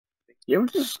You ever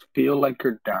just feel like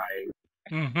you're dying?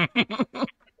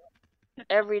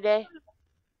 Every day.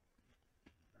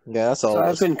 Yeah, that's all. So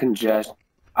I've been congested.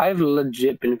 I've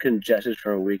legit been congested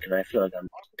for a week, and I feel like I'm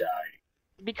dying.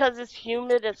 Because it's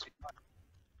humid as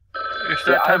It's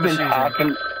that time of season.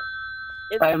 Hacking.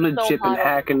 it's I've legit so been hot.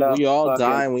 hacking up. We all fucking-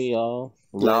 die and we all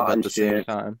live at the same shit.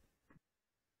 time.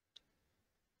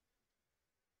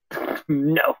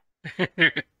 No.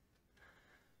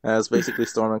 That's basically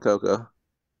Storm and Coco.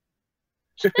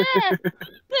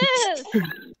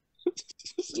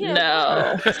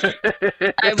 No.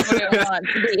 I wouldn't want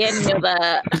to be any of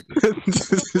that.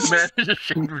 Man, just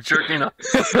jerking off.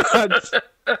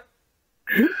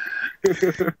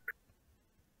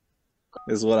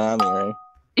 Is what I'm hearing.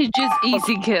 It's just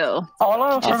easy kill. All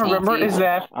I remember is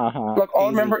that, look, all I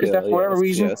remember is that for whatever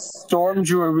reason, Storm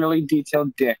drew a really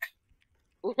detailed dick.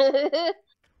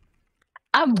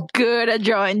 I'm good at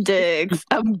drawing dicks.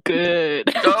 I'm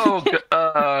good.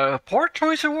 Oh, poor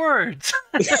choice of words.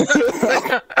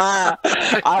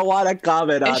 I want to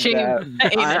comment on Ashamed.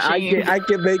 that. I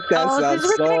can make that sound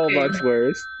so much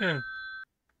worse.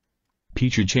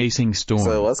 Pichu chasing Storm.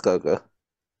 So what's Coco?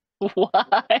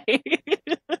 Why?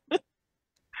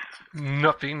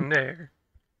 Nothing there.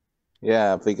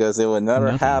 Yeah, because it would never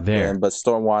Nothing happen, there. but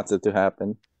Storm wants it to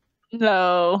happen.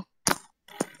 No.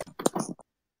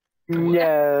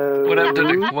 No. What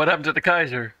happened to the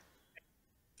Kaiser?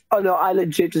 Oh no, I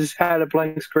legit just had a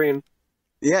blank screen.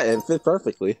 Yeah, it fit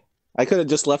perfectly. I could have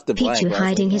just left it blank. Pichu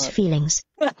hiding his feelings.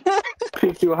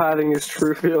 Pichu hiding his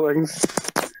true feelings.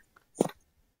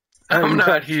 I'm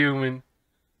not human.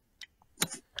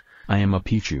 I am a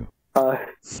Pichu.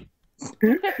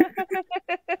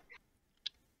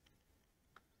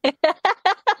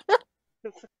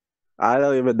 I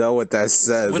don't even know what that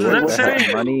says. What does that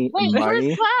say? Money, Wait,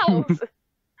 money. where's Clouds?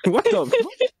 What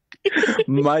the?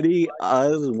 Money,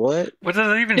 us, what? What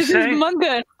does it even This say? is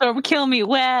Munga. Storm, kill me.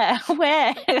 Where?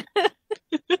 Where?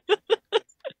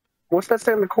 What's that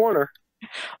say in the corner?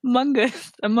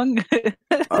 Mungus. Among Us.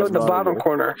 No, in the bottom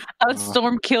corner. Oh,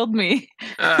 Storm killed me.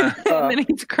 and then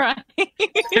he's crying.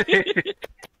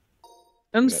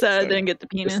 I'm sad I didn't get the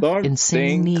penis. Storm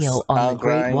Insane thinks Neil on the I'm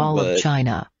Great crying, Wall of but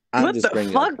China. I'm What just the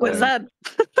bringing fuck up was points. that?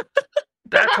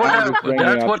 That's what I'm just bringing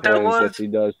that's up what that points was. that she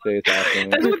does say is happening.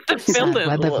 That's what the Sad film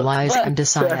web of was. lies and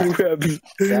desire.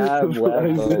 Sad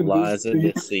web of lies and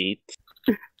deceit.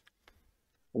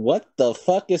 What the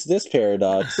fuck is this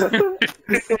paradox? I thought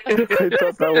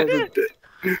that was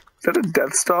is that a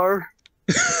Death Star?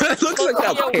 It looks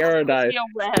like a paradise.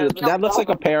 That looks like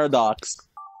a paradox.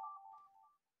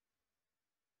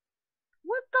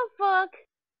 What the fuck?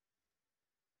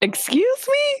 Excuse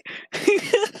me?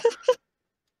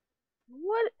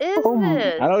 What is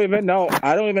this? I don't even know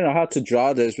how to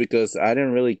draw this because I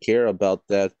didn't really care about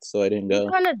that, so I didn't go.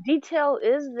 What kind of detail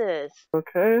is this?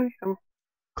 Okay.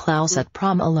 Klaus at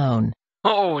prom alone.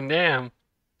 Oh, damn.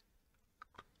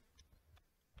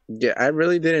 Yeah, I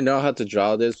really didn't know how to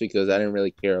draw this because I didn't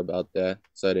really care about that,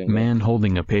 so I didn't go. Man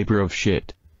holding a paper of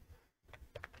shit.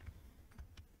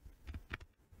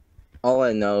 All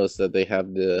I know is that they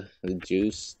have the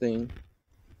juice thing.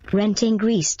 Renting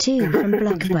Grease 2 from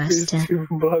Blockbuster.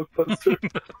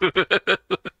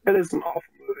 That is an awful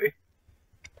movie.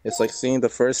 It's like seeing the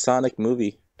first Sonic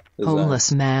movie.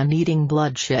 Homeless man eating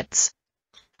blood shits.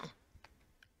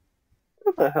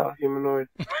 What the hell, humanoid?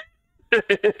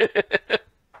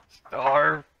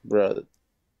 Star. Bro.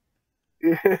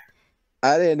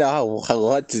 I didn't know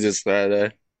what to describe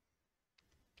that.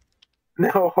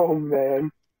 No, oh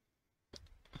man.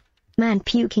 Man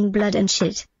puking blood and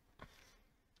shit.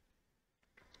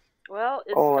 Well,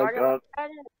 it's Oh my starting God. with that.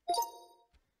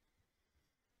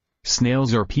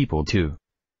 Snails are people too.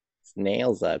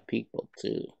 Snails are people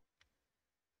too.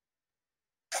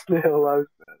 Snail lives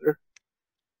matter.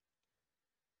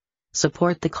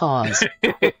 Support the cause.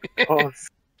 Oh,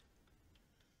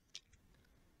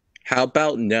 How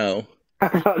about no? how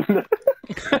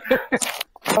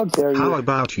dare you? How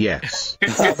about yes?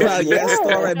 How about yes,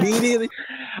 Storm immediately?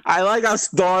 I like how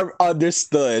Storm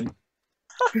understood.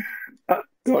 Oh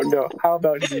no, how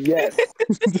about yes?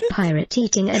 Pirate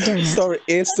eating a donut. Storm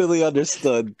instantly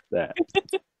understood that.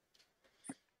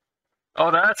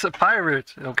 Oh, that's a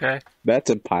pirate. Okay. That's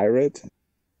a pirate?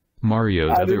 Mario's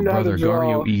I other didn't know how to brother draw.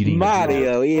 Gario eating.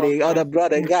 Mario eating, oh, the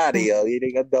brother Gario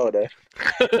eating a donut.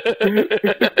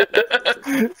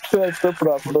 That's the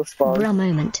proper response. Bra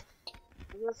moment.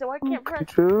 So I can't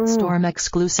press. Storm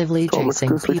exclusively Storm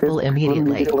chasing exclusively people chasing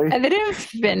immediately. I didn't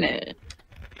finish.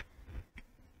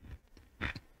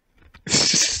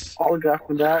 All I got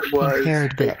from that was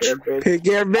Pig-haired bitch. Pig-haired bitch. Pick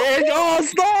your man, oh,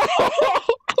 Storm!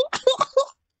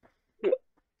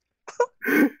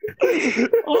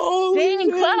 Oh, Dang,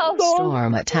 Klaus.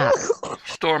 Storm attack.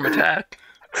 Storm attack.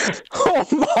 Oh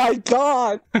my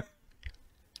god!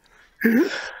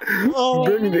 Oh,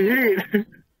 Bring the heat.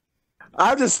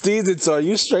 I'm just teasing, so are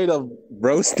you straight up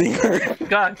roasting her?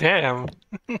 God damn.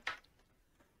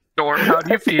 Storm, how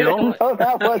do you feel? Oh,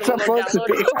 that was supposed to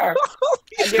be her.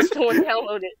 I just want to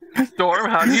download it. Storm,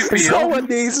 how do you feel? Someone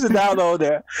needs to download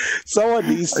it. Someone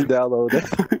needs to download it.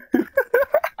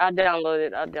 I'll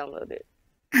download it.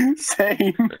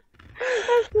 Same.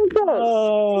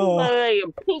 Oh, Like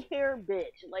a pink hair bitch.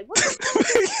 Like what?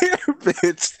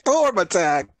 bitch! Storm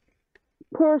attack.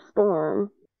 Poor Storm.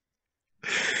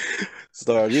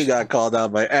 Storm, you got called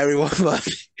out by everyone.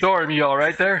 Storm, you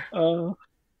alright there?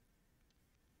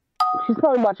 She's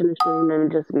probably watching the stream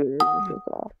and just muted. That's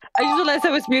all. I just realized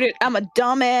I was muted. I'm a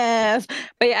dumbass.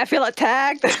 But yeah, I feel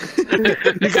attacked.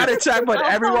 You got attacked by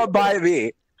everyone by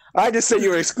me. I just said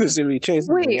you were exclusively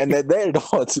chasing me, Wait. and then they're the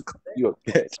ones who call you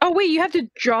a bitch. Oh wait, you have to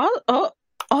draw. Oh,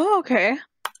 okay.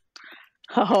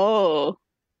 Oh,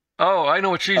 Oh, I know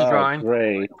what she's drawing.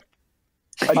 Great.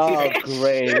 Oh,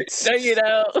 great. so you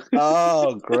know.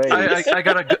 Oh, great. I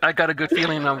got a good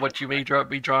feeling on what you may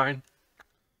be drawing.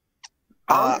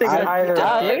 I'm thinking either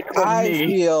Dick or I me.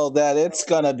 feel that it's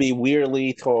gonna be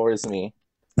weirdly towards me.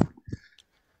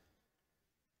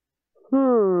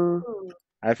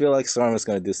 I feel like Storm is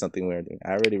gonna do something weird.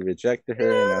 I already rejected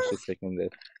her, and now she's taking this.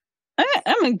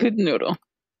 I'm a good noodle.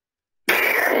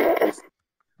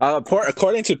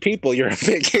 According to people, you're a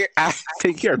big. I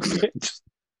think you're a bitch.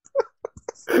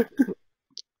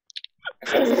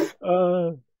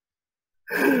 Oh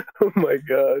my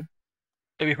god.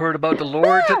 Have you heard about the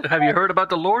Lord? Have you heard about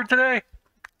the Lord today?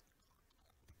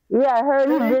 Yeah, I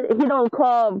heard he don't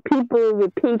call people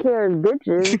with pink hair as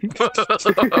bitches.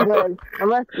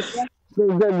 Unless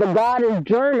the god is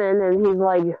German and he's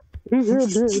like, you're a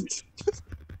bitch.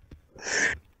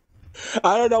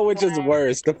 I don't know which is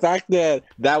worse: the fact that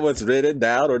was written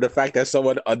down, or the fact that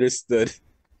someone understood.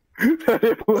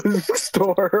 It was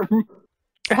Storm.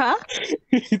 Huh?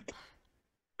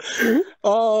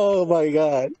 Oh my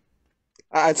god!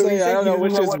 I tell you, I don't know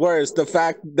which is worse: the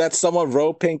fact that someone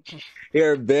wrote "pink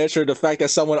hair bitch," or the fact that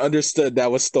someone understood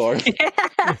that was Storm.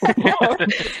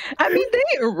 I mean, they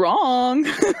ain't wrong,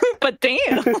 but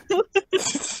damn.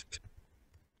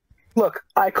 Look,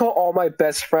 I call all my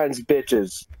best friends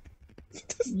bitches.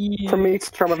 For me, it's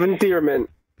a term of endearment.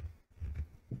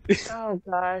 Oh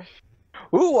gosh.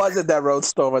 Who was it that wrote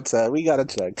Storm Attack? We gotta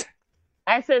check.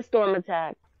 I said Storm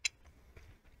Attack.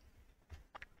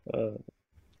 Yeah,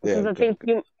 Because okay.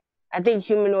 I think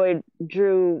Humanoid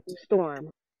drew Storm.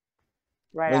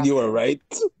 Right. And you were right.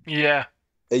 Yeah.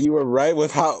 And you were right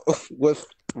with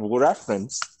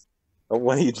reference of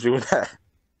when he drew that.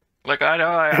 Like I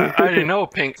didn't know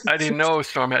I didn't know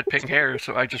Storm had pink hair,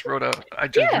 so I just drew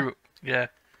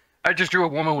I just drew a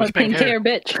woman with pink hair.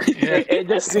 Bitch. Yeah. It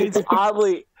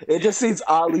just seems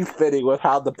oddly fitting with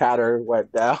how the pattern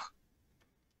went down.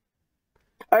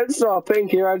 I just saw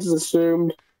pink here, I just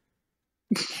assumed.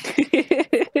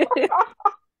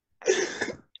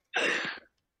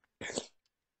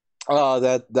 Oh,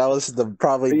 that was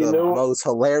probably You the know- most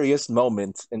hilarious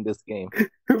moment in this game.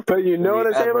 But you know what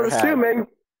I'm saying? ever I'm had. assuming.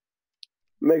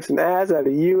 Makes an ass out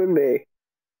of you and me.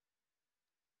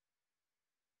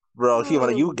 Bro,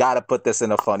 you gotta put this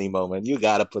in a funny moment. You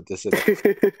gotta put this in.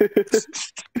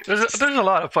 There's a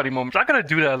lot of funny moments. I gotta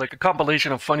do that, like a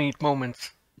compilation of funny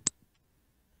moments.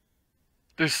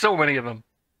 There's so many of them.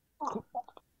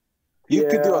 You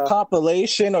could do a Yeah.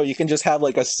 compilation, or you can just have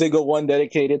like a single one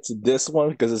dedicated to this one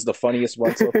because it's the funniest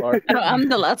one so far. I'm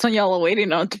the last one y'all are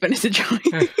waiting on to finish the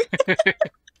drawing.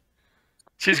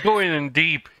 She's going in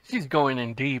deep. She's going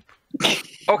in deep.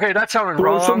 Okay, that sounded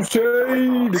Throw some wrong.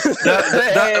 shade.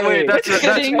 Wait, that's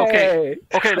okay.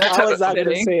 Okay, that's I was not gonna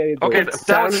kidding. say anything. Okay, It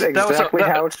sounded exactly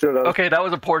how it should have. okay, that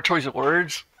was a poor choice of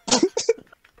words. No,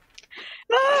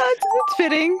 it's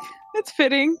fitting. It's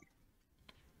fitting.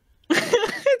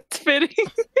 It's fitting.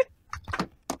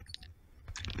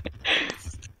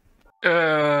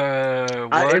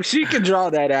 What? If she can draw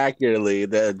that accurately,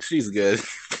 then she's good.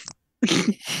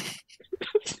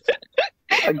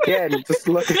 Again, just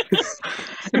look at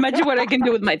Imagine what I can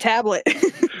do with my tablet.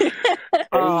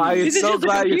 Oh, I'm This is so just a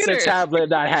glad you said computer. tablet,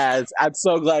 not hands. I'm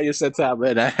so glad you said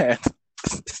tablet, not hands.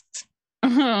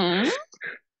 Mhm.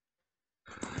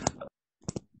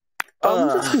 I'm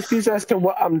just confused as to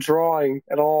what I'm drawing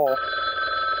at all.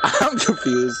 I'm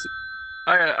confused.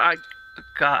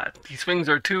 God, these things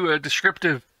are too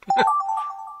descriptive.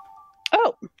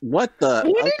 Oh, What the?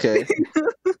 Okay.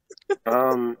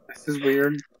 This is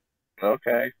weird.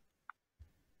 Okay.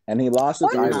 And he lost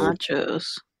his eyeball.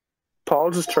 nachos. Paul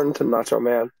just turned into Nacho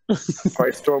Man.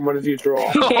 Alright, Storm, what did you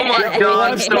draw? Oh my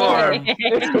god, Storm!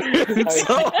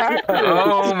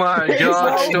 Oh my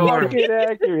god, Storm! Fucking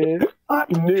accurate. I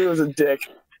knew it was a dick.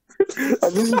 I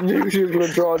just knew she was gonna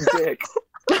draw a dick.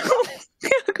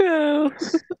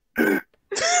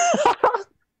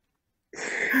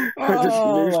 I just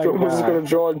knew Storm was gonna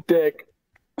draw a dick.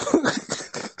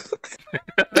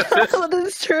 What did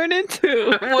this turn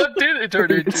into? What did it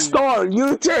turn into? Storm,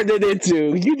 you turned it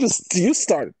into. You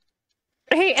started.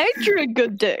 Hey, I drew a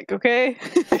good dick, okay?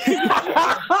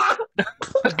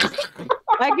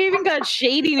 I even got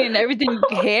shading and everything,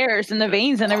 hairs and the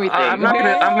veins and everything. I'm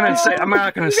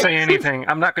not gonna say anything.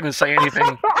 I'm not gonna say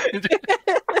anything.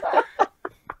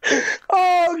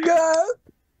 Oh god.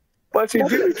 But you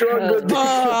did draw a good dick.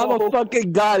 Oh, I'm a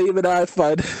fucking god. Even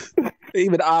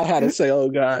I had to say, oh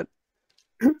god.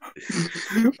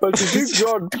 But you did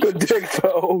draw a good dick,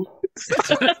 though.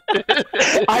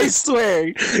 I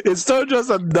swear, it's still just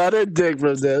another dick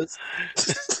from this.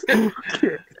 I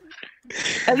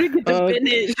think it's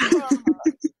finished.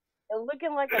 It's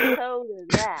looking like a toad is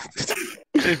that.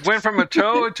 It went from a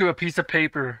toe to a piece of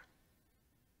paper.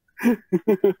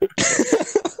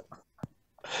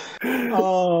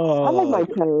 Oh, I like my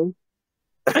toad.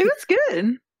 It was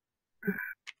good.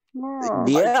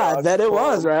 yeah, I bet it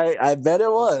was, right? I bet it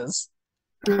was.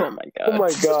 Oh my god. Oh my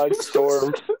god,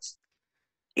 Storm.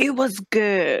 It was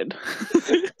good.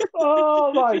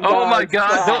 Oh my god. Oh my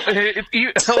god.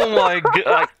 Oh my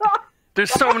god.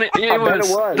 There's so many.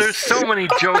 There's so many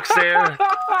jokes there.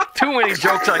 Too many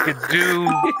jokes I could do.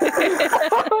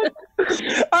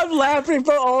 I'm laughing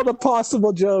for all the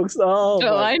possible jokes. Oh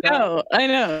I know. I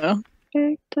know.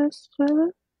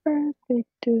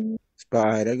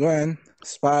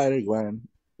 Spider-Gwen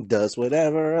does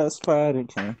whatever a spider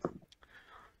can.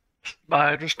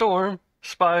 Spider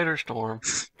Storm,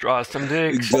 draw some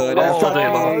dicks Good all day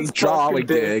long. Drawing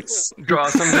dicks. Draw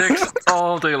some dicks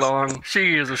all day long.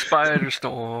 She is a Spider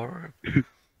Storm.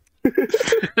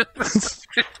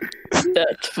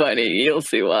 That's funny. You'll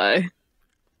see why.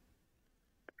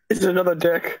 It's another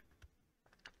dick.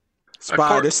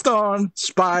 Spider Storm,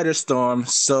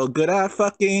 so good at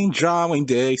fucking drawing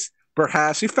dicks.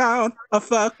 Perhaps she found a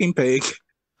fucking pig.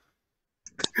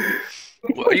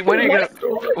 When are you gonna?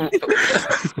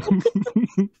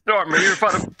 Storm, are you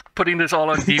fun of putting this all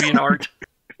on DeviantArt?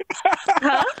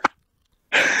 Huh?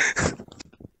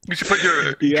 You should put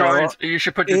your drawings. You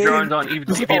should put your drawings on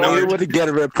DeviantArt. It would get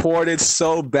reported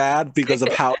so bad because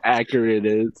of how accurate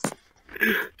it is.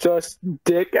 Just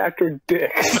dick after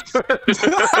dick.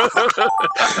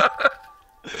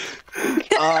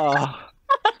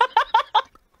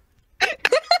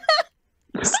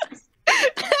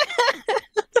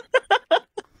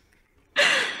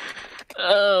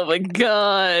 Oh my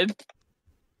god.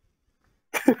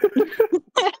 Are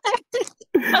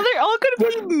they all gonna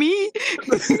be me?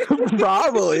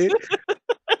 Probably.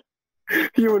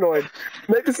 Humanoid.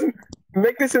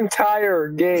 Make this entire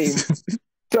game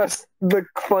just the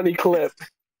funny clip.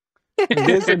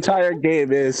 This entire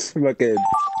game is fucking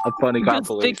a funny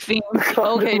compilation.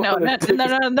 Okay, no, they're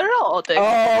not all dicks.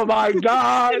 Oh my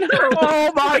god!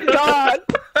 Oh my god!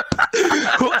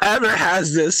 Whoever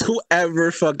has this,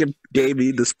 whoever fucking gave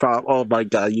me this prop, oh my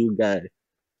god, you guys.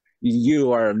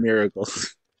 You are a miracle.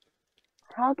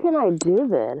 How can I do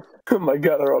this? Oh my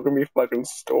god, they're all gonna be fucking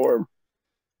Storm.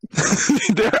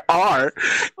 There are.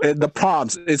 And the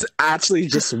prompts, it's actually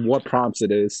just what prompts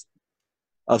it is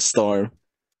of Storm.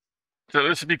 So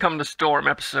this has become the Storm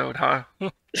episode, huh?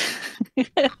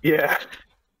 Yeah.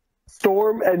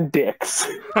 Storm and dicks.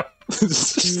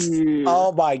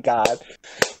 Oh my god.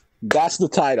 That's the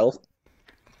title.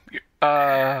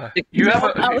 You have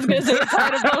a... I was gonna say the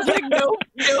title, but I was like, nope,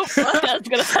 that's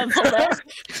gonna sound so bad.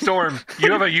 Storm,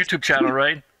 you have a YouTube channel,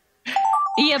 right?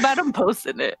 Yeah, but I'm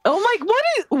posting it. Oh my, what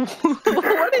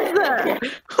is that?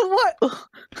 What?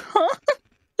 Huh?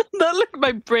 That look,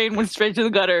 my brain went straight to the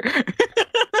gutter.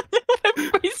 My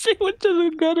brain straight went to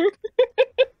the gutter.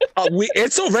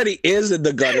 It's already is in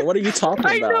the gutter. What are you talking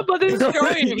about? I know, but it's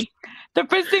destroying. The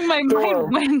first thing my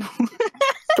mind went.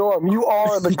 Storm, you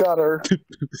are the gutter.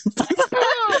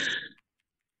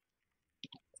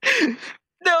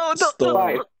 No.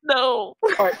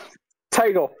 All right.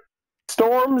 Title: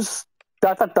 Storm's ...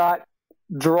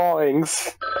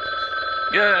 drawings.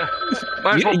 Yeah.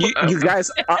 You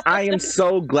guys, I am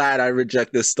so glad I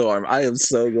reject this Storm. I am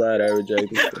so glad I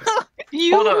reject this Storm.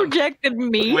 You rejected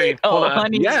me? Wait, hold on.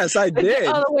 Honey. Yes, I did. It's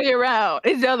the other way around.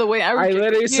 It's the other way. I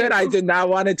literally said I did not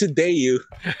want it to date you.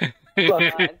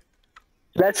 Look,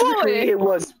 let's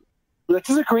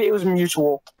just agree it was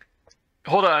mutual.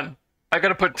 Hold on. I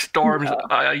gotta put Storm's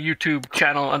YouTube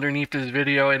channel underneath this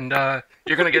video, and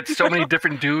you're gonna get so many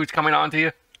different dudes coming on to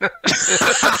you. I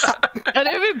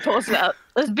didn't even post that.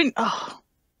 It's been I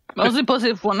only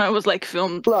posted when I was like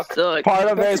filmed. Look, so, like, part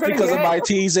of it is because of my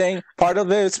teasing. Part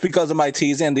of it is because of my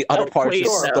teasing. The other part is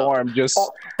Storm just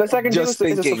the second just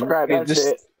thinking. Subscribe, that's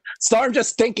it. Storm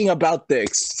just thinking about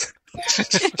things.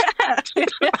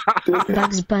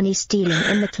 Bugs Bunny stealing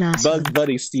in the classroom. Bugs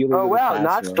Bunny stealing. Oh in the wow,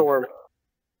 not classroom. Storm.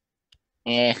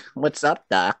 What's up,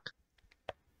 Doc?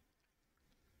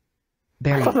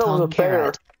 Berry I thought that was a Tom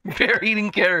bear. Carrot. Bear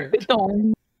eating carrot.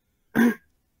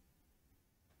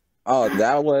 Oh,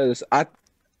 that was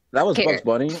Bugs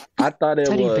Bunny. I thought it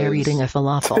Teddy was bear eating a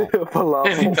falafel.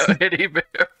 Falafel. Teddy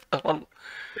bear.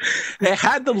 It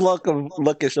had the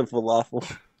lookish of falafel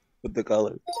with the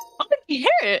color. I can hear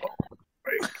it.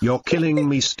 You're killing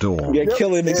me, Storm. You're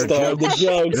killing me, Storm. The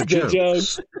jokes, the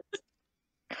jokes.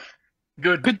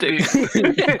 Good day.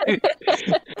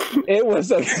 It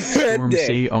was a good Storm day,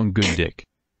 say on good dick.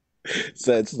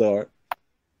 said Storm.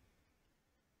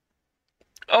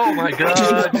 Oh my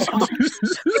god.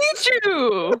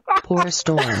 True. Poor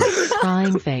Storm.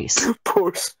 Crying face.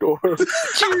 Poor Storm.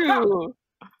 True.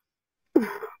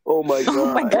 Oh my god.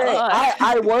 Oh my god. Hey,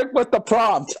 I work with the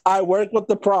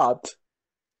prompt.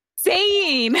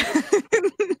 Saying,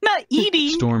 not eating.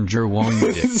 Storm Jerwong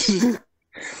dick.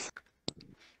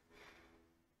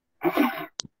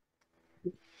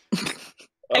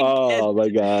 Oh my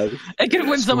god. I could have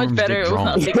went so much Storm's better. dick It was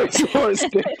not drawn. secret. Storm's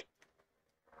dick.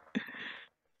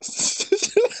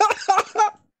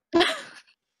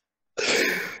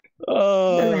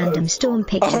 A random storm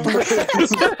picture.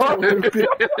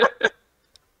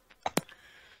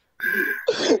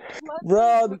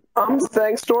 Bro, I'm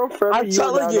saying Storm forever. I'm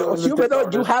telling you,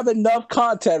 Humanoid, you have enough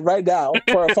content right now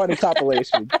for a funny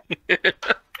compilation.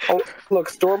 Oh, look,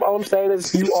 Storm. All I'm saying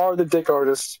is you are the dick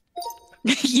artist.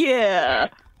 Yeah.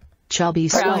 Chubby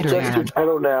Proud. Spider Just your Man.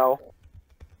 title now.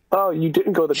 Oh, you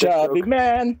didn't go the dick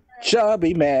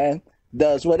Chubby man,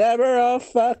 does whatever a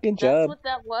fucking That's job. what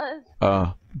that was.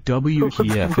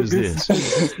 WTF is this?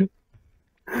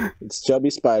 It's Chubby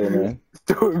Spider-Man.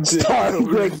 Storm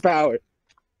Great Power.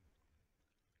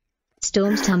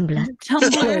 Storm's Tumblr.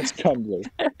 Tumblr. It's Tumblr.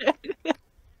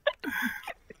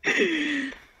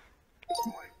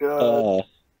 God.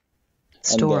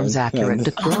 Storm's done. accurate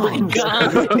to crime.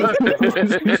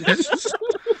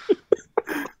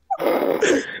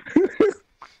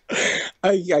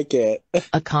 I can't.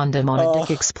 A condom on a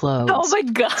dick explodes. Oh my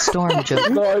god. Storm joke.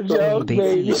 Storm joke,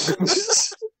 baby.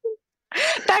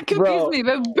 That confused me.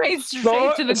 My brain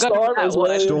straight to the gut Storm with that is one.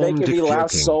 literally Storm making me dick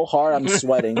laugh joking. so hard I'm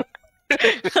sweating.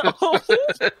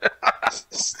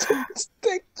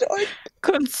 Dick joke.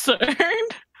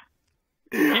 Concerned.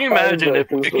 Can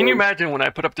you imagine when I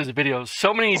put up this video?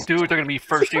 So many dudes are gonna be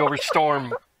thirsty over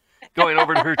Storm going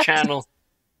over to her channel.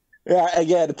 Yeah,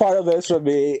 again, part of it's for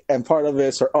me, and part of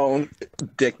it's her own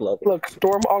dick love. Look,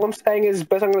 Storm. All I'm saying is,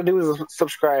 best I'm gonna do is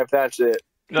subscribe. That's it.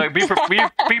 Like, be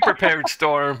prepared,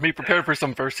 Storm. Be prepared for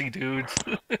some thirsty dudes.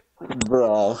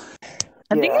 Bro.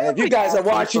 I think And if you guys are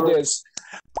watching this,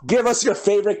 give us your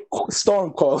favorite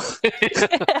Storm quote.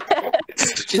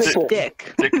 Just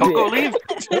dick. Did Coco leave?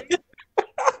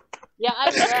 Yeah,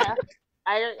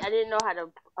 I didn't know how to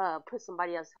put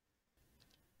somebody else.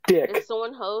 Dick. Is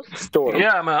someone host? Storm.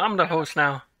 Yeah, I'm the host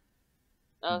now.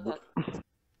 Okay.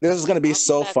 This is going to be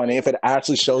so funny if it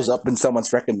actually shows up in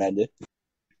someone's recommended.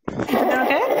 Okay.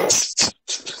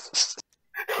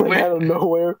 Like, out of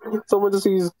nowhere, someone just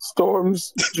sees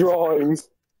Storm's drawings.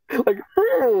 Like,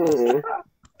 oh,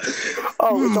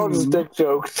 it's all just dick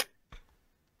jokes.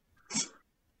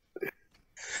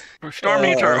 Storm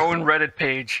needs her own Reddit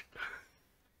page.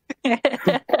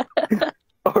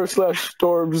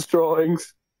 r/Storm's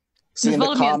drawings. See in the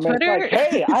follow me on comments, Twitter. like,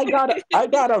 hey, I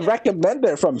got a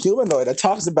recommender from Humanoid that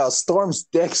talks about Storm's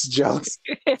dicks jokes.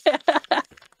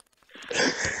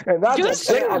 And that's Just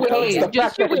the wait fact that until he's a I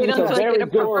get very a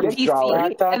proper good dick drawer.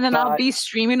 PC, and then I'll be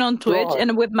streaming on Twitch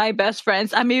and with my best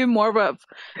friends. I'm even more of a.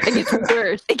 It gets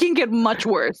worse. It can get much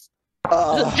worse.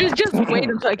 Just wait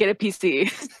until I get a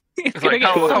PC. It's gonna like,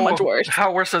 get so much worse.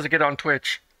 How worse does it get on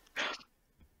Twitch?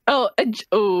 Oh.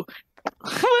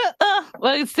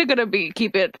 Well, it's still gonna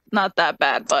keep it not that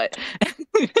bad, but.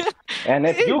 And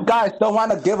if you guys don't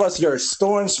want to give us your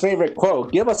Storm's favorite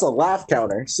quote, give us a laugh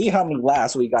counter. See how many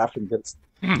laughs we got from this.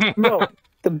 No,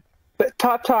 the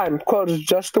top time quote is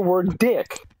just the word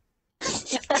dick.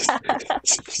 So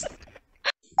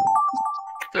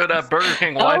that Burger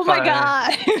King Oh Wi-Fi. my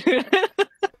god!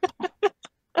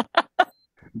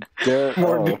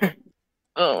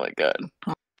 Oh my god!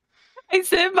 I I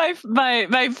sent my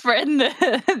friend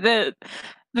the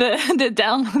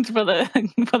downloads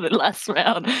for the last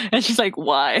round, and she's like,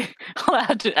 "Why?" All I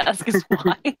had to ask is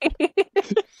why.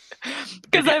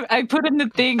 Because I put in the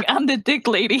thing. I'm the dick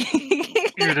lady.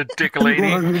 You're the dick lady.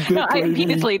 No, I'm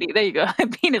penis lady. There you go.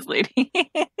 I'm penis lady.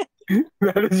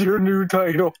 That is your new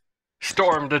title.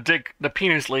 Storm, the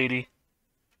penis lady.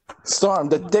 Storm,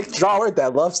 the dick drawer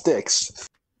that loves dicks.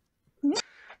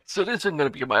 So this isn't gonna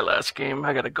be my last game.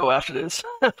 I gotta go after this.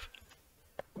 Right,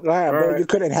 bro, Right. you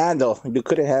couldn't handle. You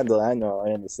couldn't handle. I know.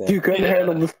 I understand. You couldn't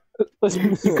handle the.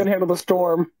 You couldn't handle the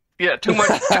storm. Yeah, too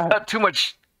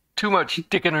much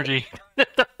dick energy.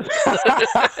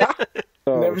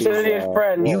 Oh, Never said any of his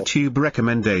friends. YouTube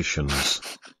recommendations.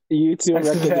 YouTube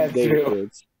That's that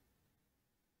recommendations.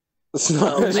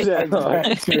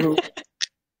 That too.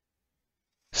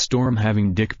 Storm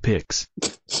having dick pics.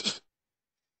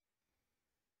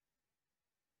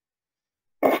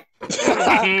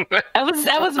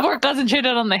 I was more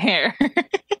concentrated on the hair.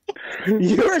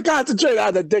 You were concentrating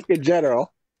on the dick in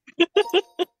general.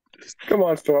 Come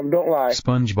on, Storm. Don't lie.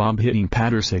 SpongeBob hitting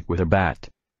Pattersick with a bat.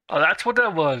 Oh, that's what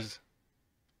that was.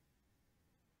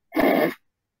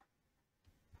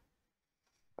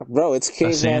 Bro, it's A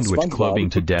caveman sandwich SpongeBob. clubbing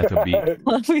to death a bee.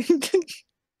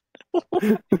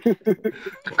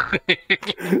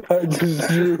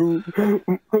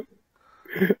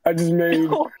 I just made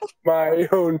my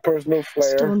own personal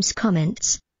flare. Storm's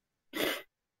comments.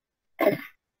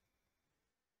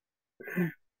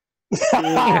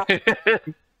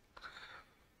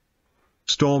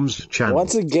 Storm's channel.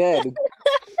 Once again,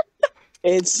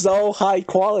 it's so high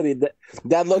quality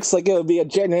that looks like it would be a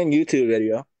genuine YouTube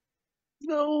video.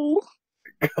 No.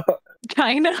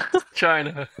 China.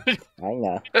 China. I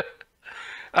know.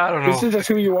 I don't know. This is just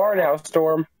who you are now,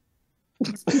 Storm.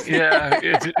 Yeah,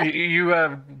 you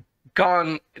have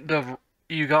gone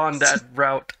that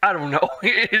route. I don't know.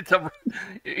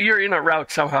 You're in a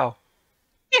route somehow.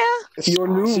 Yeah. Your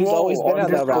new She's role always been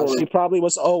on that route. Discord She probably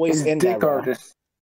was always is in that dick route. artist.